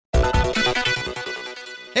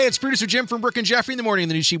Hey, it's producer Jim from Brooke and Jeffrey in the morning on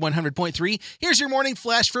the new Sheet 100.3. Here's your morning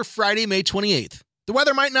flash for Friday, May 28th. The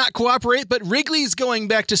weather might not cooperate, but Wrigley's going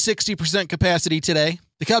back to 60% capacity today.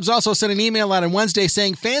 The Cubs also sent an email out on Wednesday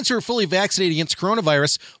saying fans who are fully vaccinated against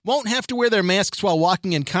coronavirus won't have to wear their masks while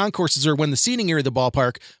walking in concourses or when the seating area of the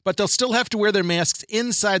ballpark, but they'll still have to wear their masks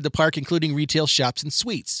inside the park, including retail shops and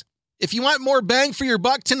suites. If you want more bang for your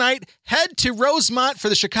buck tonight, head to Rosemont for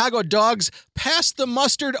the Chicago Dogs Pass the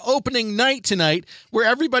Mustard opening night tonight, where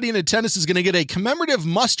everybody in attendance is going to get a commemorative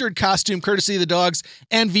mustard costume courtesy of the Dogs,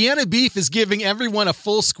 and Vienna Beef is giving everyone a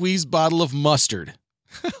full squeeze bottle of mustard.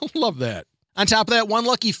 Love that. On top of that, one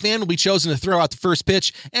lucky fan will be chosen to throw out the first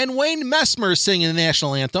pitch, and Wayne Messmer is singing the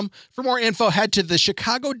national anthem. For more info, head to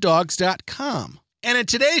thechicagodogs.com. And in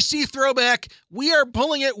today's Sheet Throwback, we are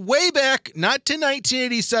pulling it way back, not to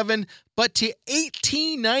 1987, but to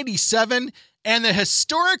 1897, and the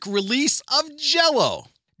historic release of Jell-O,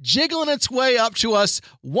 jiggling its way up to us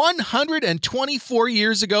 124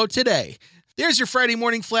 years ago today. There's your Friday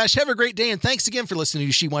morning flash. Have a great day, and thanks again for listening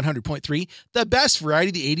to Sheet 100.3, the best variety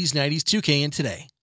of the 80s, 90s, 2K, and today.